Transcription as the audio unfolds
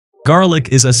Garlic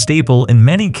is a staple in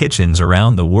many kitchens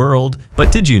around the world,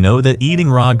 but did you know that eating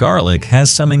raw garlic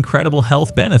has some incredible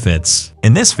health benefits?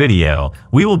 In this video,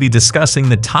 we will be discussing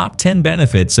the top 10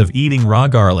 benefits of eating raw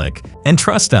garlic, and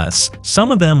trust us,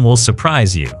 some of them will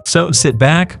surprise you. So sit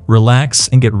back, relax,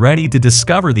 and get ready to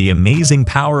discover the amazing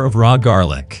power of raw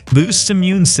garlic. Boosts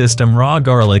immune system. Raw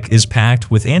garlic is packed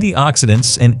with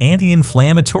antioxidants and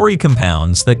anti-inflammatory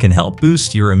compounds that can help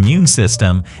boost your immune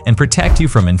system and protect you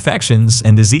from infections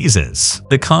and diseases.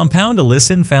 The compound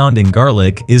allicin found in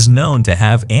garlic is known to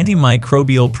have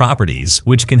antimicrobial properties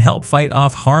which can help fight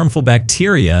off harmful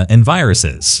bacteria and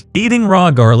viruses. Eating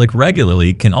raw garlic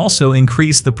regularly can also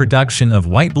increase the production of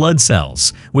white blood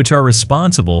cells, which are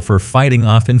responsible for fighting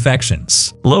off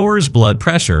infections. Lowers blood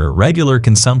pressure. Regular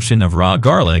consumption of raw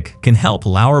garlic can help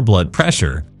lower blood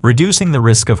pressure, reducing the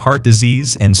risk of heart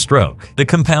disease and stroke. The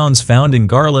compounds found in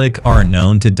garlic are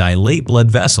known to dilate blood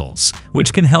vessels,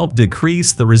 which can help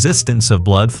decrease the resistance of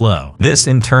blood flow. This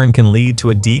in turn can lead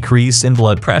to a decrease in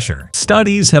blood pressure.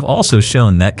 Studies have also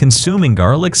shown that consuming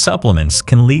garlic supplements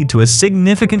can lead to a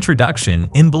significant reduction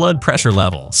in blood pressure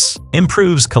levels.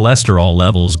 Improves cholesterol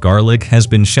levels. Garlic has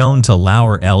been shown to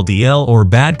lower LDL or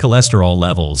bad cholesterol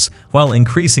levels, while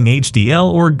increasing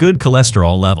HDL or good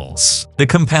cholesterol levels. The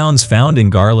compounds found in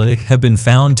garlic have been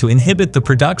found to inhibit the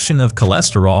production of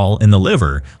cholesterol in the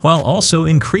liver, while also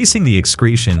increasing the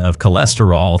excretion of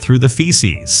cholesterol through the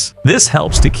feces. This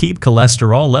helps to keep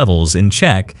cholesterol levels in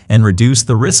check and reduce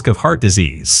the risk of heart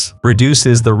disease.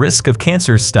 Reduces the risk of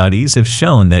cancer. Studies have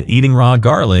shown that eating raw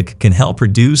garlic can help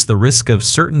reduce the risk of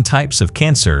certain types of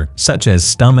cancer, such as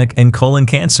stomach and colon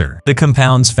cancer. The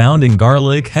compounds found in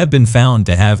garlic have been found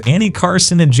to have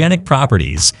anti-carcinogenic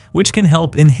properties, which can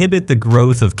help inhibit the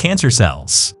growth of cancer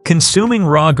cells. Consuming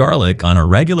raw garlic on a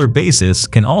regular basis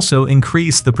can also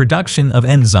increase the production of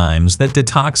enzymes that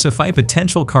detoxify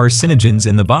potential carcinogens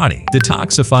in the body.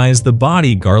 Detoxifies the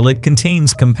body. Garlic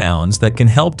contains compounds that can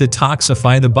help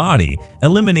detoxify the body,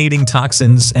 eliminating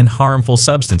toxins and harmful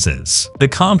substances. The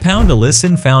compound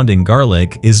allicin found in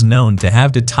garlic is known to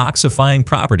have detoxifying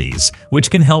properties,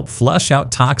 which can help flush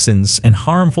out toxins and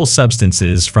harmful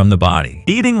substances from the body.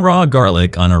 Eating raw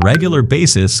garlic on a regular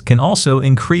basis can also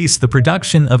increase the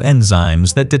production of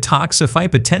enzymes that detoxify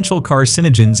potential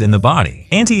carcinogens in the body.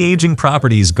 Anti-aging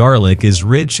properties. Garlic is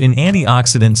rich in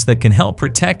antioxidants that can help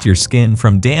protect your skin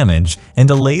from damage and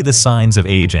delay the signs of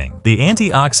aging. The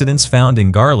antioxidants found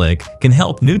in garlic can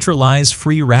help neutralize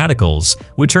free radicals,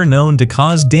 which are known to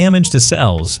cause damage to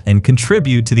cells and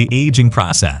contribute to the aging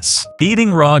process.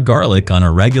 Eating raw garlic on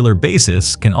a regular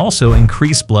basis can also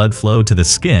increase blood flow to the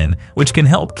skin, which can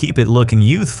help keep it looking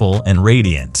youthful and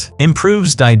radiant.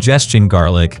 Improves digestion.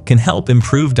 Garlic can help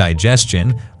improve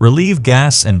digestion, relieve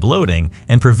gas and bloating,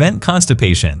 and prevent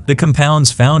constipation. The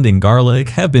compounds found in garlic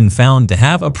have been found to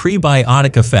have a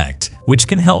prebiotic effect, which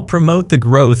can help promote the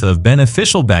growth of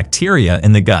beneficial bacteria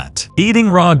in the gut. Eating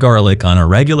raw garlic on a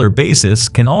regular basis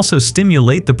can also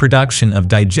stimulate the production of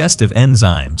digestive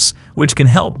enzymes, which can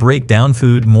help break down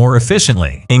food more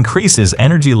efficiently. Increases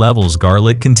energy levels.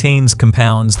 Garlic contains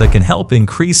compounds that can help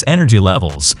increase energy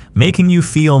levels, making you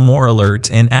feel more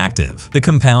alert and active. The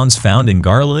compounds found in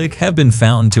garlic have been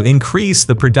found to increase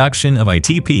the production of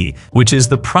ATP, which is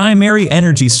the primary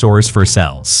energy source for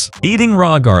cells. Eating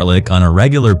raw garlic on a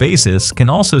regular basis can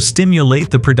also stimulate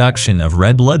the production of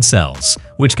red blood cells,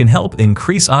 which can help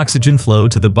increase oxygen flow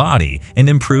to the body and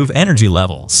improve energy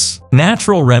levels.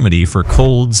 Natural remedy for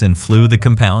colds and flu. The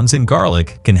compounds in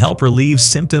garlic can help relieve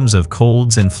symptoms of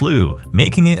colds and flu,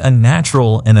 making it a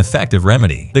natural and effective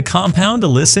remedy. The compound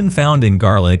allicin found in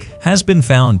garlic has been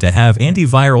found to have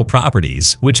antiviral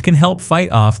properties, which can help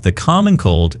fight off the common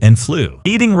cold and flu.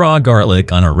 Eating raw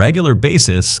garlic on a regular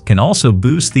basis can also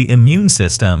boost the immune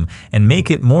system and make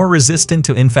it more resistant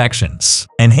to infections.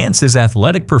 Enhances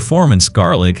athletic performance.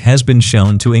 Garlic has been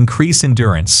shown to increase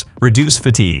endurance, reduce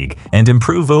fatigue, and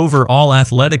improve overall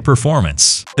athletic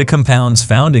performance. The compounds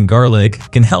found in garlic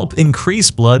can help increase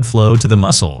blood flow to the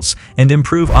muscles and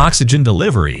improve oxygen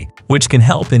delivery, which can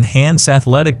help enhance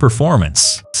athletic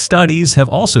performance. Studies have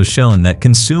also shown that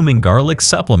consuming garlic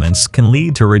supplements can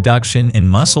lead to reduction in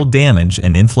muscle damage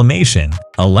and inflammation,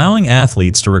 allowing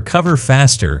athletes to recover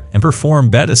faster and perform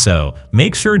better. So,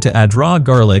 make sure to add raw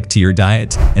garlic to your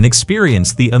diet and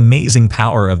experience the amazing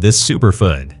power of this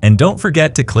superfood. And don't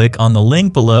forget to click on the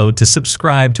link below to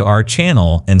subscribe to our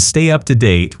channel and stay up to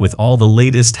date with all the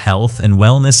latest health and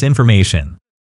wellness information.